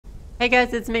Hey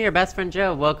guys, it's me, your best friend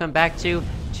Joe. Welcome back to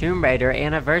Tomb Raider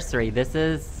Anniversary. This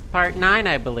is part 9,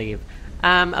 I believe.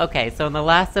 Okay, so in the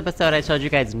last episode I told you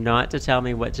guys not to tell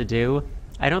me what to do.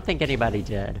 I don't think anybody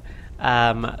did. So,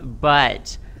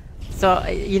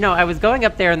 I was going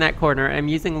up there in that corner. I'm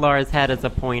using Laura's head as a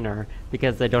pointer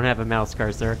because I don't have a mouse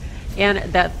cursor. And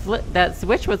that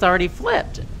switch was already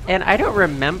flipped. And I don't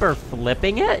remember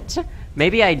flipping it.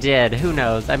 Maybe I did, who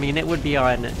knows? I mean, it would be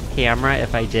on camera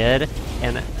if I did.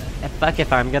 And fuck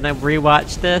if I'm gonna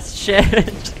rewatch this shit.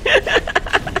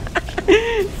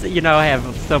 So, I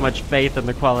have so much faith in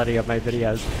the quality of my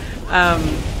videos.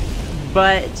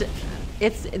 But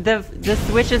it's the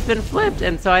switch has been flipped,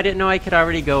 and so I didn't know I could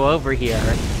already go over here.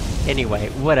 Anyway,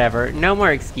 whatever. No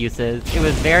more excuses. It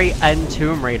was very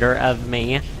un-Tomb Raider of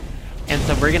me. And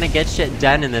so we're gonna get shit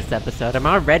done in this episode. I'm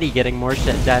already getting more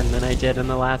shit done than I did in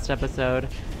the last episode.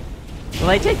 Well,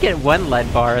 I did get one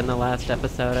lead bar in the last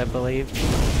episode, I believe.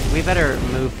 We better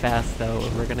move fast, though, or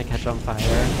we're gonna catch on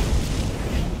fire.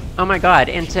 Oh my god,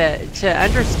 and to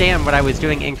understand what I was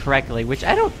doing incorrectly, which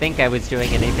I don't think I was doing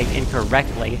anything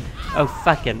incorrectly. Oh,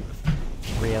 fucking...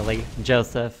 Really?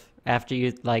 Joseph, after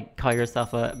you, call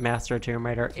yourself a master Tomb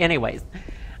Raider. Anyways,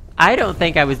 I don't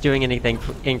think I was doing anything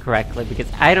incorrectly,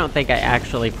 because I don't think I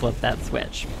actually flipped that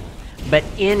switch. But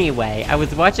anyway, I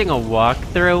was watching a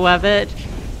walkthrough of it,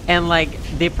 and,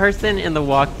 the person in the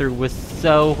walkthrough was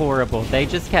so horrible. They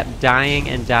just kept dying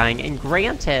and dying. And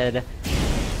granted,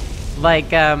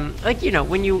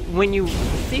 when you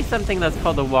see something that's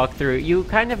called a walkthrough, you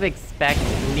kind of expect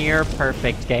near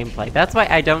perfect gameplay. That's why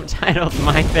I don't title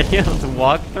my videos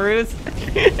walkthroughs.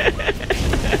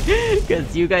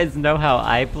 Because you guys know how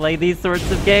I play these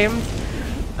sorts of games.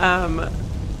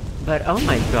 But oh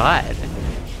my god.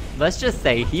 Let's just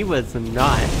say he was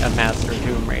not a master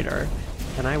Tomb Raider.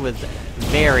 And I was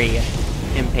very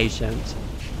impatient.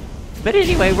 But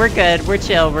anyway, we're good. We're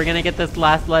chill. We're gonna get this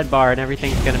last lead bar and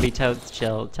everything's gonna be totes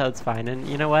chill. Totes fine. And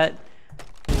you know what?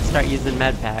 I'm gonna start using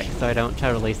med pack so I don't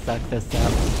totally suck this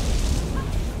up.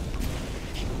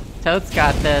 Totes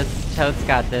got this. Totes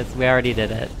got this. We already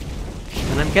did it.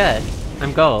 And I'm good.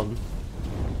 I'm gold.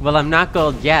 Well, I'm not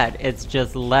gold yet. It's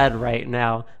just lead right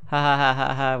now. Ha ha ha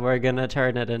ha ha. We're gonna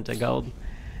turn it into gold.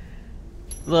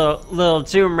 Little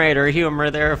Tomb Raider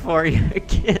humor there for you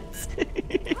kids.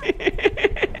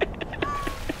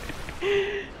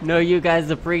 No, you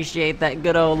guys appreciate that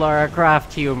good old Lara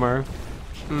Croft humor.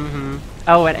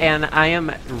 Oh, and I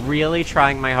am really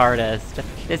trying my hardest.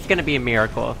 It's gonna be a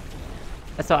miracle.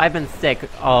 So I've been sick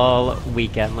all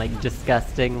weekend,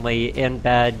 disgustingly in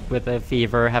bed with a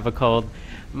fever, have a cold.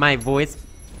 My voice,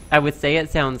 I would say it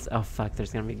sounds, oh fuck,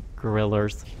 there's gonna be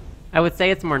gorillers. I would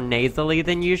say it's more nasally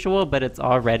than usual, but it's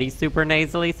already super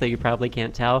nasally, so you probably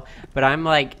can't tell. But I'm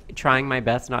trying my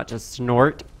best not to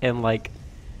snort and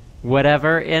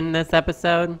whatever in this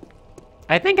episode.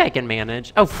 I think I can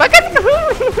manage. Oh fuck it!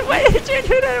 Why did you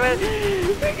do that?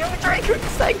 Drunky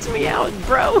psyched me out,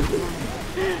 bro.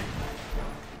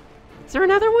 Is there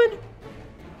another one?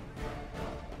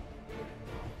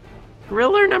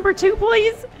 Griller number 2,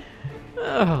 please?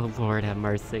 Oh, Lord have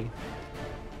mercy.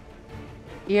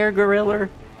 Here, gorilla.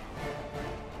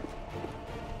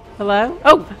 Hello?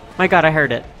 Oh my god, I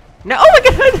heard it. No, oh my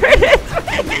god, there it is!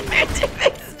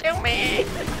 It's to me!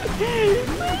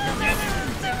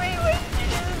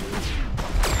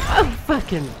 Oh,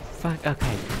 fucking fuck.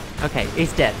 Okay. Okay,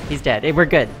 he's dead. He's dead. We're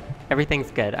good.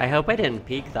 Everything's good. I hope I didn't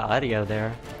peak the audio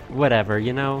there. Whatever,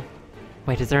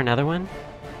 Wait, is there another one?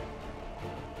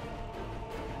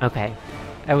 Okay.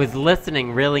 I was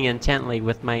listening really intently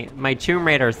with my Tomb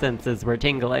Raider senses were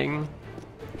tingling.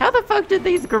 How the fuck did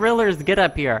these gorillas get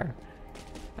up here?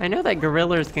 I know that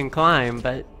gorillas can climb,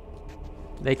 but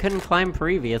they couldn't climb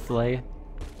previously.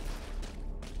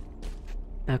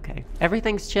 Okay.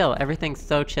 Everything's chill. Everything's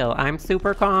so chill. I'm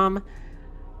super calm.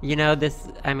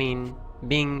 Being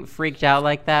freaked out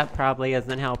like that probably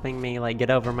isn't helping me,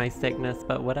 get over my sickness,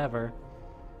 but whatever.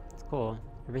 It's cool.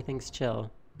 Everything's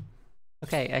chill.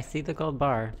 Okay, I see the gold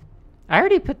bar. I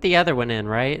already put the other one in,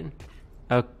 right?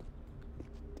 Oh.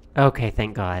 Okay,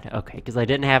 thank God. Okay, because I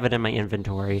didn't have it in my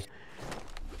inventory.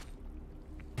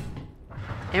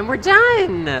 And we're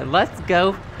done! Let's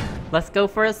go. Let's go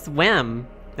for a swim.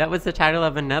 That was the title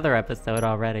of another episode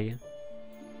already.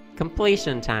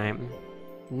 Completion time.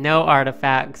 No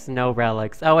artifacts, no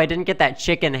relics. Oh, I didn't get that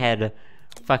chicken head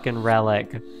fucking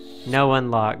relic. No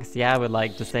unlocks. Yeah, I would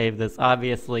like to save this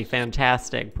obviously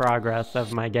fantastic progress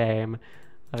of my game.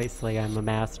 Obviously, I'm a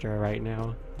master right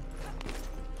now.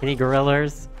 Any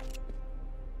gorillas?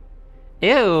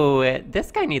 Ew,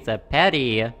 this guy needs a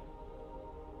petty.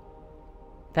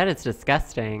 That is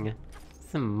disgusting.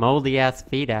 some moldy ass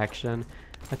feet action.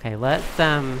 Okay, let's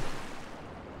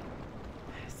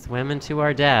swim into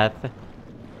our death.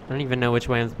 I don't even know which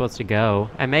way I'm supposed to go.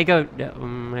 I may go,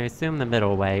 I assume the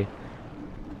middle way.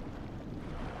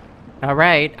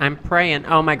 Alright, I'm praying.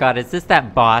 Oh my god, is this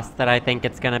that boss that I think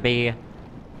it's gonna be?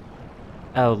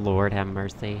 Oh Lord, have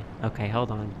mercy. Okay,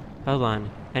 hold on. Hold on.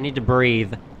 I need to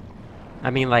breathe. I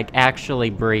mean, like, actually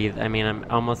breathe. I mean, I'm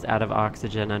almost out of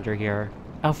oxygen under here.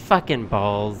 Oh, fucking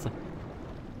balls.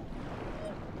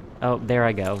 Oh, there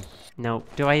I go. No,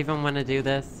 do I even want to do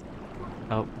this?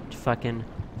 Oh, fucking.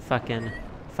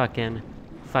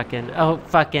 Oh,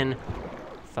 fucking.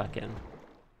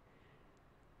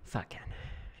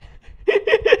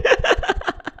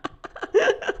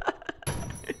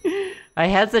 I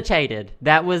hesitated.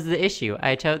 That was the issue.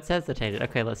 I totes hesitated.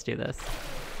 Okay, let's do this.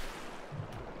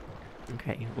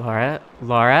 Okay,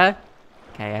 Laura.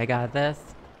 Okay, I got this.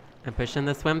 I'm pushing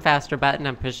the swim faster button.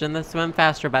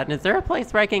 Is there a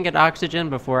place where I can get oxygen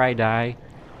before I die?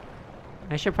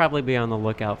 I should probably be on the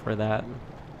lookout for that.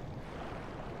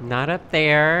 Not up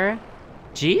there.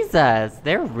 Jesus,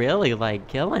 they're really, like,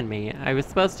 killing me. I was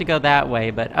supposed to go that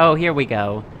way, but... Oh, here we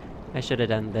go. I should have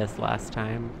done this last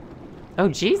time. Oh,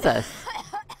 Jesus.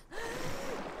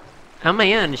 Oh,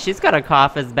 man, she's got a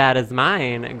cough as bad as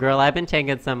mine. Girl, I've been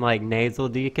taking some, like, nasal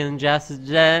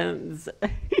decongestants.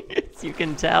 As you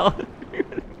can tell.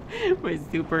 My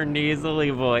super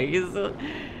nasally voice.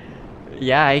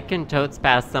 Yeah, I can totes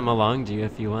pass some along to you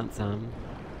if you want some.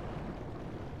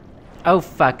 Oh,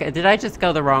 fuck. Did I just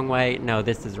go the wrong way? No,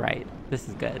 this is right. This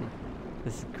is good.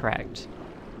 This is correct.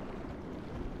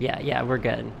 Yeah, we're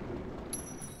good.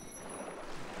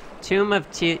 Tomb of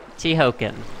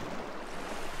Tehoken.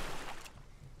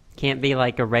 Can't be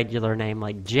like a regular name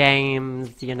like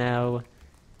James, you know?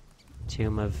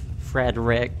 Tomb of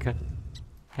Frederick.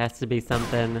 Has to be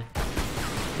something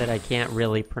that I can't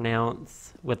really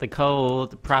pronounce with a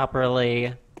cold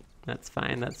properly. That's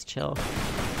fine, that's chill.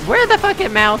 Where are the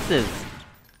fucking mouses?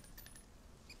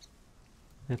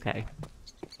 Okay.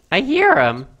 I hear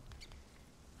them.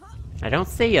 I don't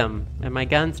see them, and my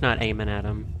gun's not aiming at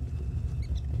them.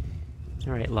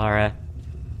 Alright, Laura.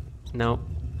 Nope.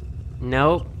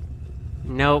 Nope.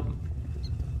 Nope.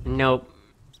 Nope.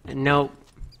 Nope.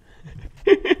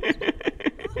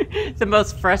 The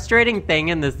most frustrating thing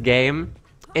in this game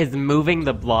is moving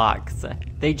the blocks.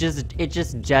 It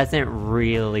just doesn't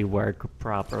really work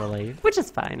properly, which is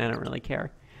fine. I don't really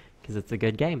care because it's a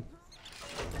good game.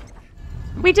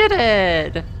 We did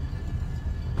it!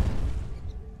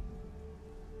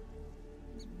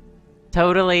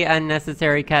 Totally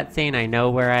unnecessary cutscene. I know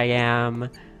where I am.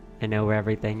 I know where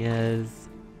everything is.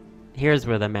 Here's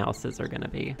where the mouses are gonna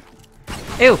be.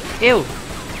 Ew! Ew!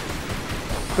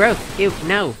 Gross! Ew!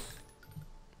 No!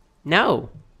 No!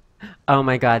 Oh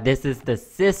my god, this is the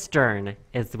cistern,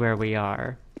 is where we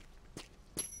are.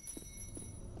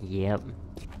 Yep.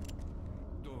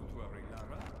 Don't worry,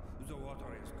 Lara. The water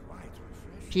is quite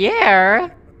refreshing.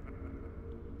 Pierre?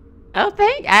 Oh,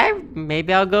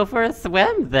 maybe I'll go for a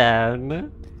swim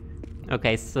then.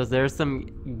 Okay, so there's some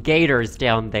gators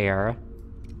down there.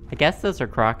 I guess those are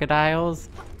crocodiles?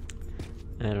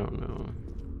 I don't know.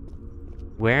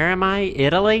 Where am I?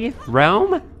 Italy?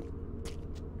 Rome?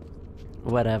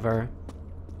 Whatever.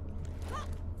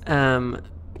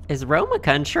 Is Rome a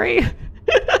country?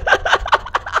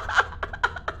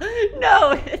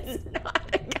 No, it's not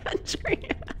a country.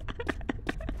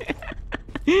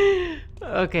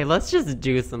 Okay, let's just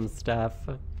do some stuff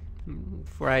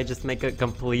before I just make a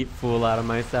complete fool out of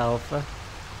myself.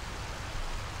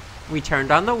 We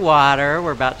turned on the water.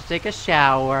 We're about to take a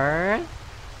shower.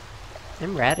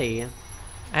 I'm ready.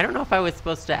 I don't know if I was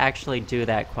supposed to actually do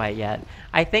that quite yet.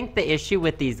 I think the issue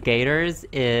with these gators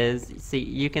is, see,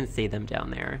 you can see them down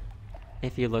there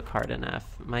if you look hard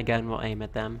enough. My gun will aim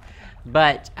at them.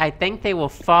 But I think they will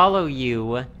follow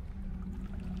you.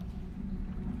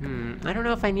 I don't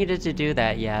know if I needed to do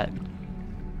that yet.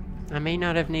 I may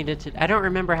not have needed to. I don't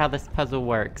remember how this puzzle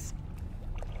works.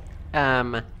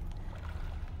 But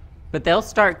they'll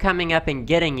start coming up and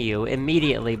getting you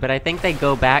immediately, but I think they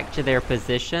go back to their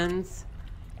positions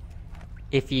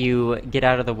if you get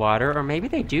out of the water, or maybe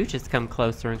they do just come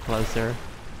closer and closer.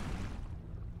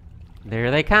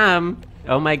 There they come.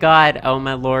 Oh my god. Oh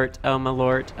my lord. Oh my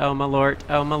lord. Oh my lord.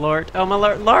 Oh my lord. Oh my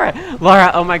lord. Laura!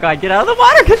 Laura, oh my god, get out of the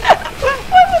water!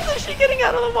 Why wasn't she getting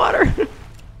out of the water?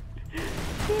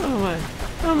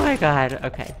 Oh my god.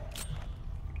 Okay.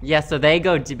 Yeah, so they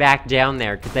go back down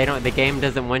there, because the game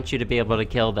doesn't want you to be able to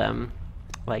kill them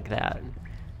like that.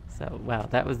 So, wow,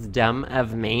 that was dumb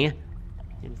of me.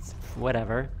 It's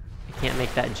whatever. I can't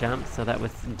make that jump, so that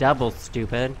was double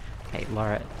stupid. Okay,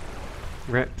 Laura.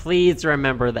 Please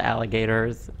remember the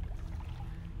alligators.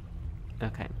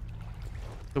 Okay.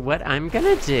 So what I'm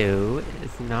gonna do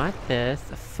is not this.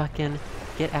 Fucking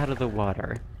get out of the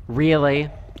water. Really?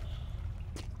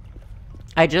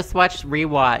 I just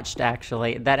rewatched,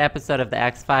 actually, that episode of the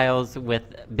X-Files with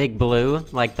Big Blue,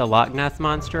 like the Loch Ness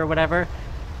Monster or whatever.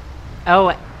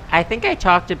 Oh, I think I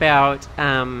talked about,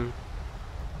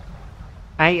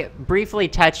 I briefly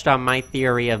touched on my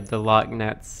theory of the Loch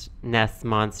Ness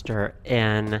Monster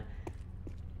in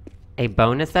a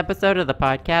bonus episode of the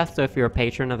podcast, so if you're a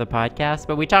patron of the podcast,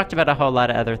 but we talked about a whole lot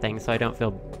of other things, so I don't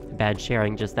feel bad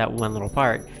sharing just that one little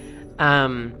part.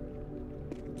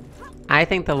 I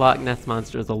think the Loch Ness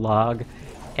Monster is a log,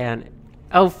 and...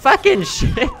 Oh, fucking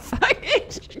shit! Fucking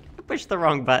shit! I pushed the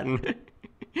wrong button.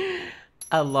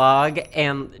 A log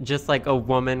and just like a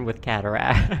woman with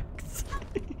cataracts.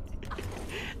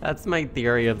 That's my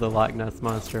theory of the Loch Ness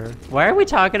Monster. Why are we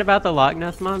talking about the Loch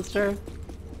Ness Monster?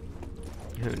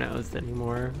 Who knows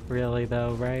anymore, really,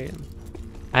 though, right?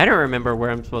 I don't remember where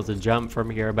I'm supposed to jump from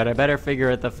here, but I better figure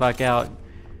it the fuck out.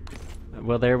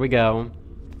 Well, there we go.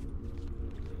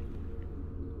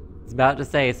 I was about to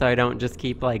say, so I don't just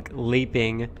keep, like,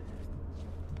 leaping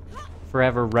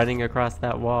forever, running across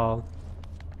that wall.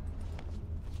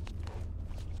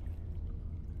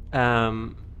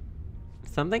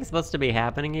 Something's supposed to be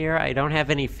happening here. I don't have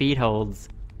any feet holds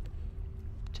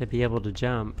to be able to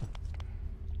jump.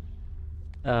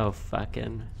 Oh,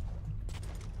 fucking.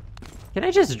 Can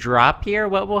I just drop here?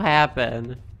 What will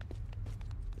happen?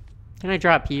 Can I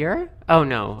drop here? Oh,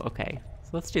 no. Okay. So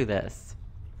let's do this.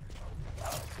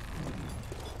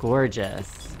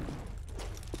 Gorgeous.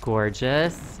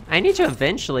 Gorgeous. I need to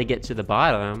eventually get to the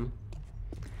bottom.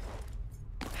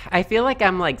 I feel like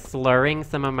I'm, like, slurring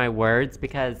some of my words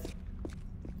because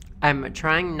I'm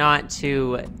trying not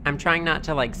to,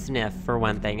 like, sniff, for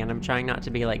one thing, and I'm trying not to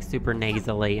be, like, super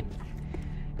nasally.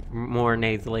 More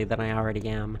nasally than I already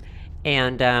am.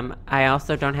 And, I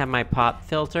also don't have my pop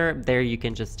filter. There you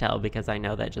can just tell because I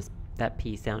know that that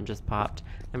P sound just popped.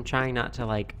 I'm trying not to,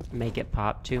 like, make it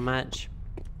pop too much.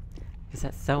 Because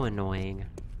that's so annoying.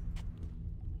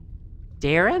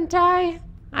 Daren't I?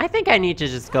 I think I need to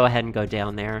just go ahead and go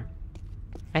down there.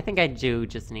 I think I do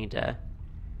just need to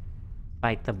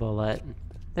bite the bullet.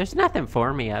 There's nothing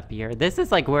for me up here. This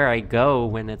is like where I go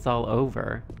when it's all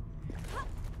over.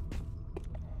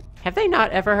 Have they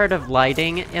not ever heard of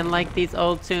lighting in like these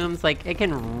old tombs? Like it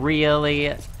can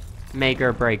really make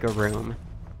or break a room.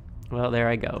 Well, there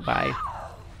I go. Bye.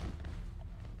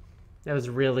 That was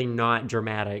really not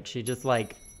dramatic. She just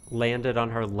like landed on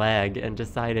her leg and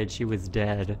decided she was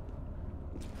dead.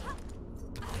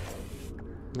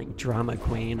 Like drama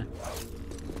queen.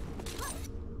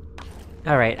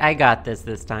 Alright, I got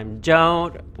this time.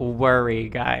 Don't worry,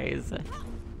 guys.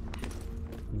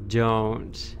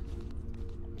 Don't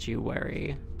you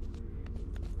worry.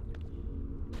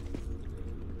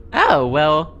 Oh,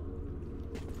 well.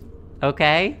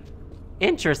 Okay.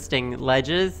 Interesting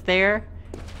ledges there.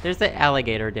 There's an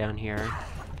alligator down here.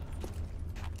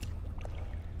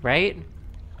 Right?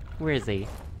 Where is he?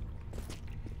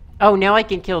 Oh, now I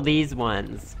can kill these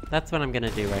ones. That's what I'm gonna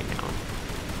do right now.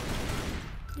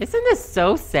 Isn't this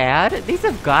so sad? These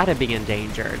have gotta be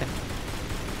endangered.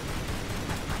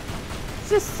 It's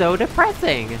just so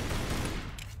depressing.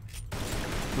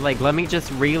 Like, let me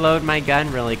just reload my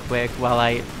gun really quick while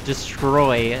I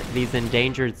destroy these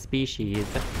endangered species.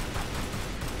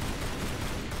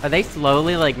 Are they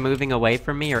slowly, like, moving away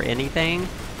from me or anything?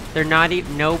 They're not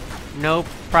even... No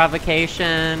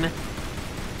provocation.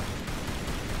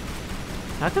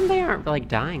 How come they aren't, like,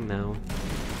 dying, though?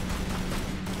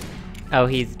 Oh,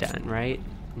 he's done, right?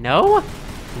 No?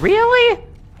 Really?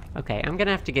 Okay, I'm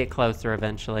gonna have to get closer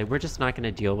eventually. We're just not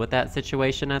gonna deal with that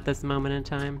situation at this moment in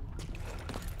time.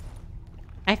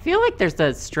 I feel like there's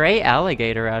a stray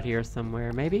alligator out here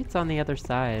somewhere. Maybe it's on the other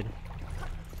side.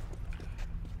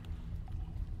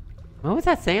 What was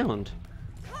that sound?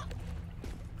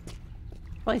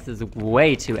 This place is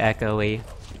way too echoey.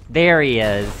 There he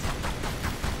is.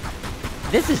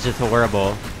 This is just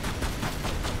horrible.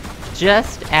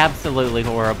 Just absolutely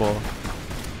horrible.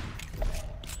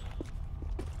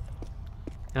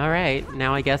 Alright,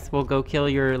 now I guess we'll go kill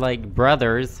your, like,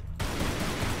 brothers.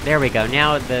 There we go,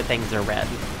 now the things are red.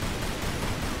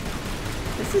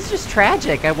 This is just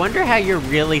tragic. I wonder how you're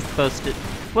really supposed to...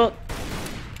 Well,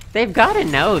 they've got to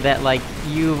know that, like,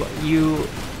 you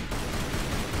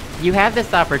have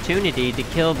this opportunity to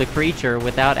kill the creature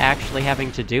without actually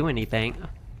having to do anything.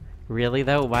 Really,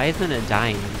 though? Why isn't it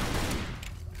dying?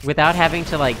 Without having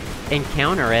to, like,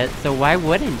 encounter it, so why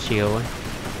wouldn't you?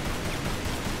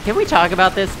 Can we talk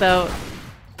about this, though?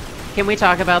 Can we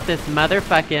talk about this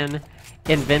motherfucking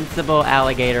invincible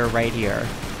alligator right here?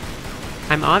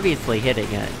 I'm obviously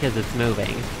hitting it because it's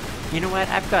moving. You know what?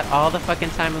 I've got all the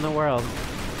fucking time in the world.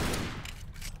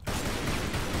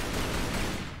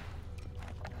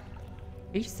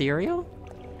 Are you serial?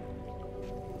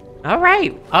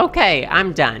 Alright, okay,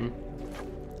 I'm done.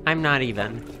 I'm not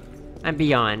even. I'm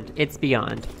beyond. It's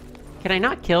beyond. Can I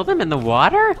not kill them in the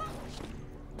water?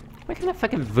 What kind of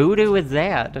fucking voodoo is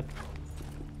that?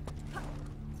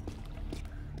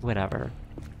 Whatever.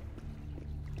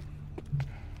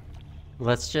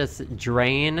 Let's just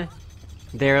drain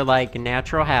their, like,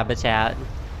 natural habitat.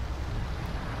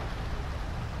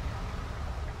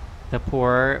 The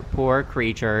poor, poor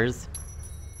creatures.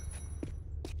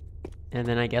 And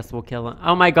then I guess we'll kill him.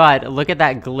 Oh my god, look at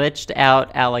that glitched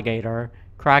out alligator.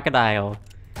 Crocodile.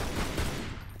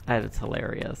 That is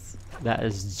hilarious. That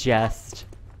is just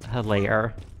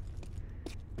hilarious.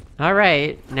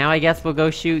 Alright, now I guess we'll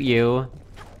go shoot you.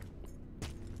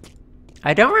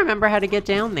 I don't remember how to get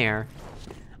down there.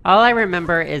 All I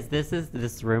remember is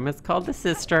this room is called the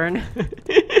cistern.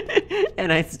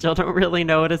 And I still don't really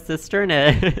know what a cistern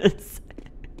is.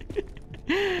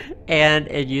 And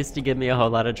it used to give me a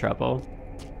whole lot of trouble.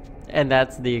 And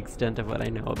that's the extent of what I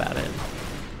know about it.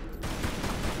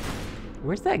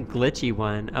 Where's that glitchy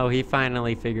one? Oh, he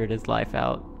finally figured his life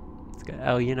out. It's good.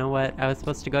 Oh, you know what? I was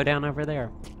supposed to go down over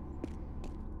there.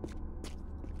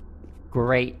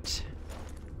 Great.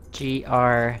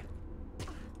 GR8.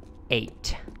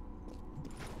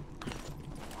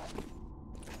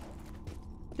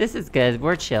 This is good.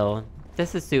 We're chill.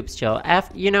 This is Soup's chill.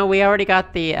 You know, we already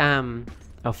got the,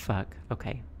 oh, fuck.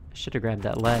 Okay. I should have grabbed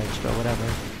that ledge, but whatever.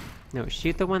 No,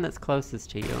 shoot the one that's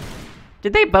closest to you.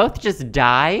 Did they both just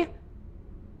die?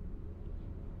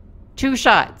 2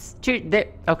 shots.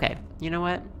 Okay. You know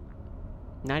what?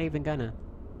 Not even gonna.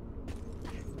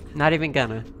 Not even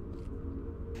gonna.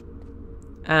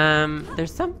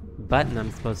 There's some button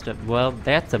I'm supposed to... Well,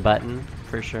 that's a button,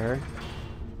 for sure.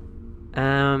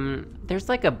 There's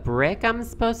like a brick I'm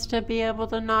supposed to be able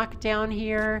to knock down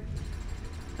here.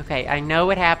 Okay, I know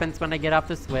what happens when I get off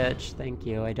the switch. Thank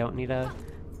you. I don't need a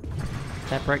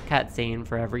separate cutscene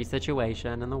for every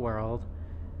situation in the world.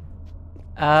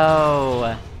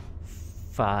 Oh,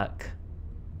 fuck.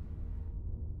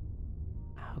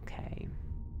 Okay.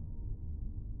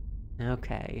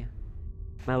 Okay.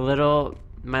 My little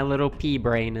pea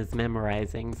brain is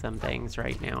memorizing some things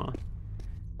right now.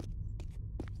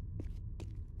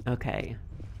 Okay.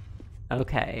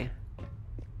 Okay.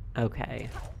 Okay.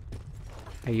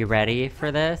 Are you ready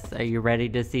for this? Are you ready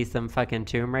to see some fucking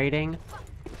tomb raiding?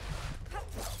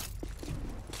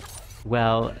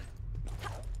 Well,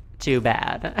 too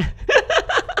bad.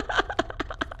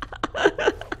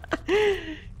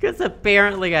 Because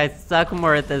apparently I suck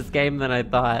more at this game than I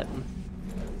thought.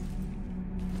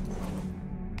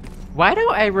 Why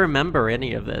don't I remember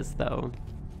any of this, though?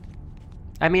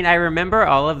 I mean, I remember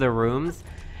all of the rooms.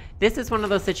 This is one of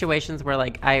those situations where,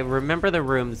 like, I remember the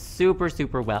rooms super,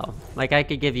 super well. Like, I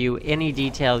could give you any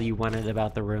detail you wanted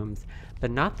about the rooms,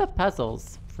 but not the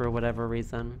puzzles, for whatever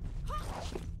reason.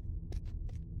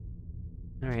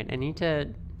 Alright, I need to...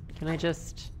 Can I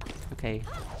just... Okay.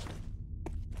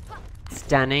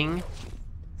 Stunning.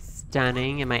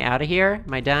 Stunning. Am I out of here?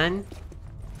 Am I done?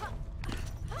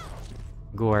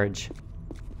 Gorge.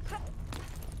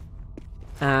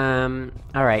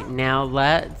 Alright, now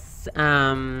let's,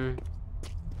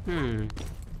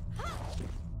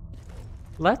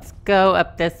 let's go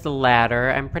up this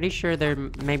ladder. I'm pretty sure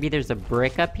maybe there's a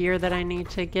brick up here that I need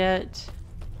to get.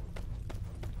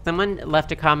 Someone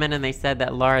left a comment and they said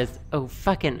that Laura's, oh,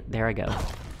 fucking, there I go.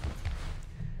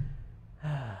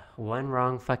 One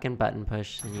wrong fucking button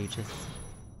push and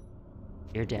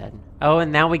you're dead. Oh,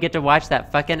 and now we get to watch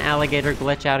that fucking alligator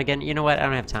glitch out again. You know what? I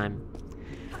don't have time.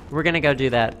 We're gonna go do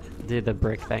the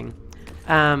brick thing.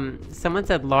 Someone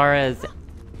said Laura's,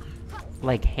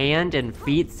 like, hand and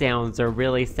feet sounds are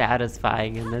really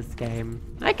satisfying in this game.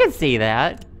 I can see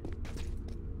that.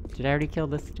 Did I already kill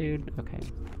this dude? Okay.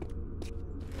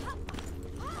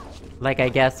 Like, I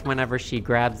guess whenever she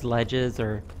grabs ledges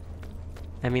or...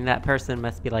 I mean, that person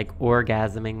must be, like,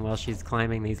 orgasming while she's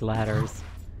climbing these ladders.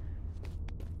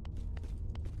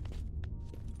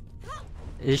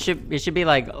 It should be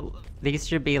like... These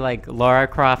should be like Lara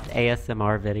Croft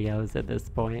ASMR videos at this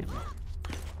point.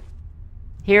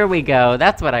 Here we go.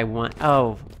 That's what I want.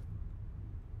 Oh.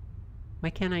 Why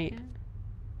can't I...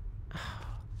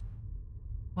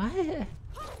 What?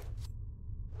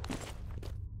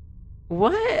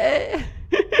 What?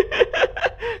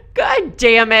 God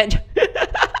damn it.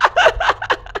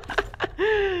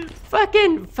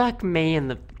 Fucking fuck me in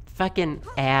the fucking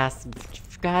ass.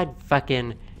 God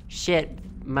fucking shit.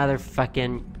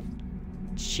 Motherfucking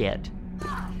shit.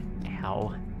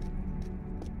 Ow.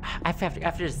 I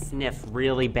have to sniff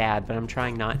really bad, but I'm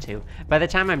trying not to. By the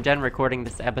time I'm done recording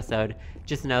this episode,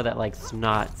 just know that, like,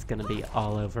 snot's gonna be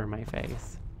all over my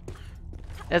face.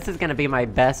 This is gonna be my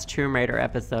best Tomb Raider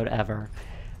episode ever.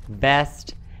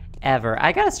 Best ever.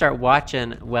 I gotta start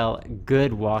watching, well,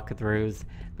 good walkthroughs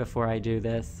before I do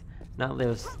this. Not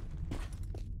those...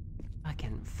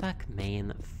 Fuck me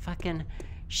and the fucking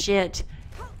shit.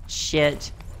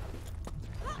 Shit.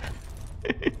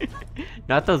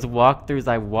 Not those walkthroughs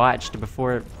I watched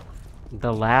before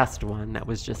the last one. That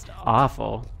was just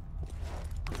awful.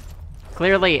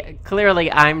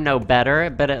 Clearly I'm no better,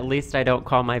 but at least I don't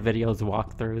call my videos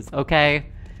walkthroughs, okay?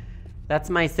 That's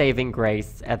my saving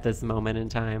grace at this moment in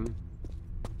time.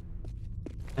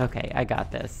 Okay, I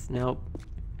got this. Nope.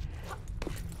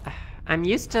 I'm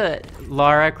used to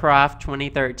Lara Croft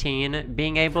 2013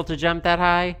 being able to jump that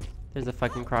high. There's a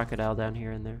fucking crocodile down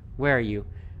here in there. Where are you?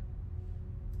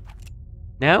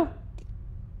 No?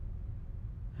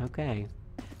 Okay.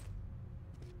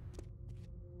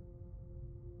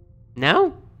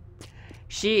 No?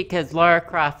 Because Lara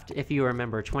Croft, if you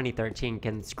remember, 2013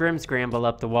 can scramble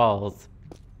up the walls.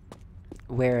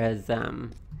 Whereas,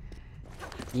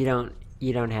 you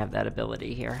don't have that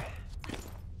ability here.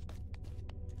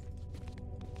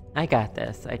 I got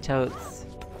this. I totes.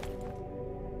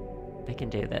 I can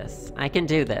do this. I can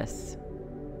do this.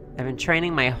 I've been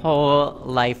training my whole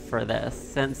life for this.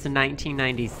 Since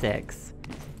 1996.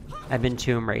 I've been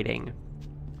tomb raiding.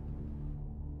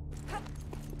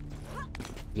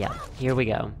 Yeah, here we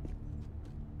go.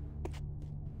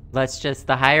 Let's just,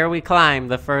 the higher we climb,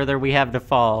 the further we have to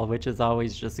fall, which is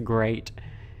always just great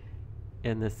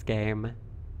in this game.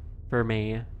 For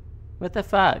me. What the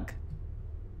fuck?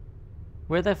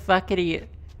 Where the fuck did he...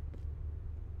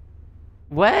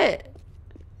 What?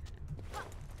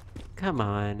 Come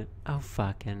on. Oh,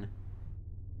 fucking...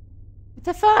 What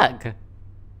the fuck?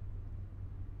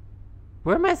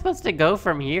 Where am I supposed to go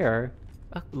from here?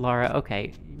 Oh, Lara,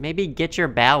 okay. Maybe get your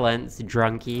balance,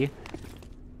 Drunky.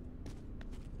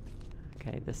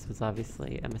 Okay, this was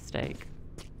obviously a mistake.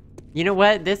 You know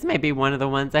what? This may be one of the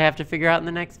ones I have to figure out in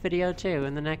the next video, too.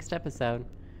 In the next episode.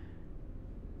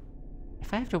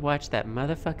 If I have to watch that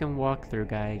motherfucking walkthrough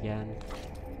guy again.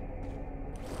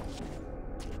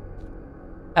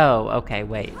 Oh, okay,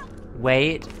 wait.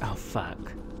 Wait. Oh,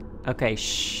 fuck. Okay,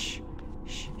 shh.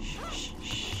 Shh, shh, shh,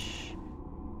 shh.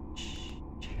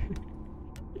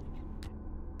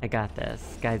 I got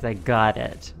this. Guys, I got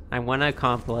it. I want to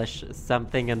accomplish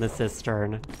something in the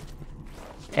cistern.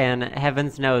 And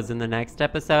heavens knows, in the next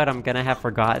episode, I'm gonna have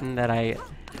forgotten that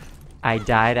I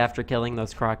died after killing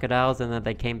those crocodiles and that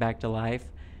they came back to life.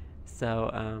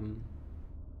 So,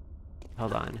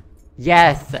 hold on.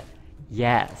 Yes!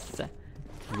 Yes!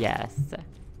 Yes.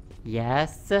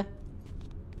 Yes.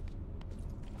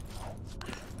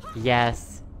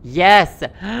 Yes. Yes!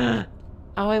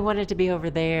 Oh, I wanted to be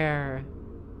over there.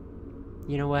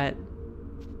 You know what?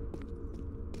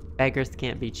 Beggars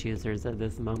can't be choosers at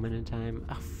this moment in time.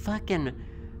 Oh, fucking.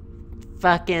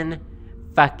 Can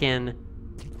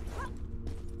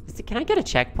I get a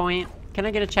checkpoint? Can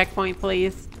I get a checkpoint,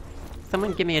 please?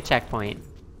 Someone give me a checkpoint.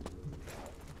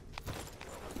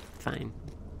 Fine.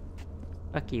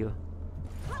 Fuck you.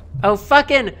 Oh,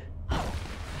 fucking!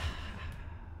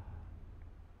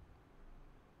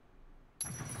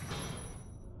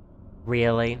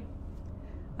 Really?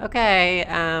 Okay,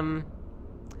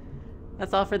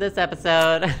 that's all for this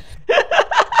episode.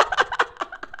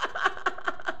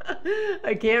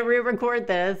 I can't re-record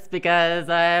this because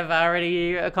I've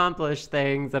already accomplished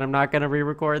things and I'm not going to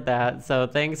re-record that. So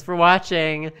thanks for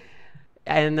watching.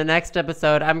 In the next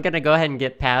episode, I'm going to go ahead and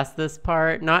get past this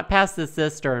part. Not past the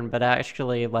cistern, but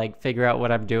actually, like, figure out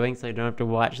what I'm doing so I don't have to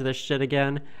watch this shit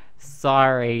again.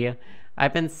 Sorry.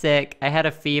 I've been sick. I had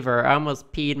a fever. I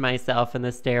almost peed myself in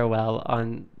the stairwell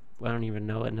on, I don't even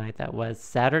know what night that was.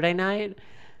 Saturday night?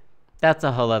 That's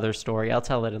a whole other story. I'll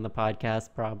tell it in the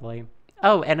podcast, probably.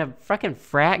 Oh, and a fucking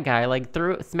frat guy, like,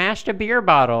 smashed a beer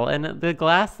bottle, and the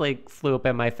glass, like, flew up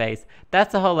in my face.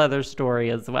 That's a whole other story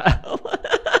as well.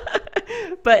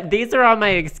 But these are all my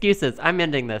excuses. I'm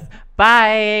ending this.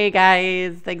 Bye,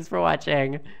 guys. Thanks for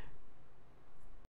watching.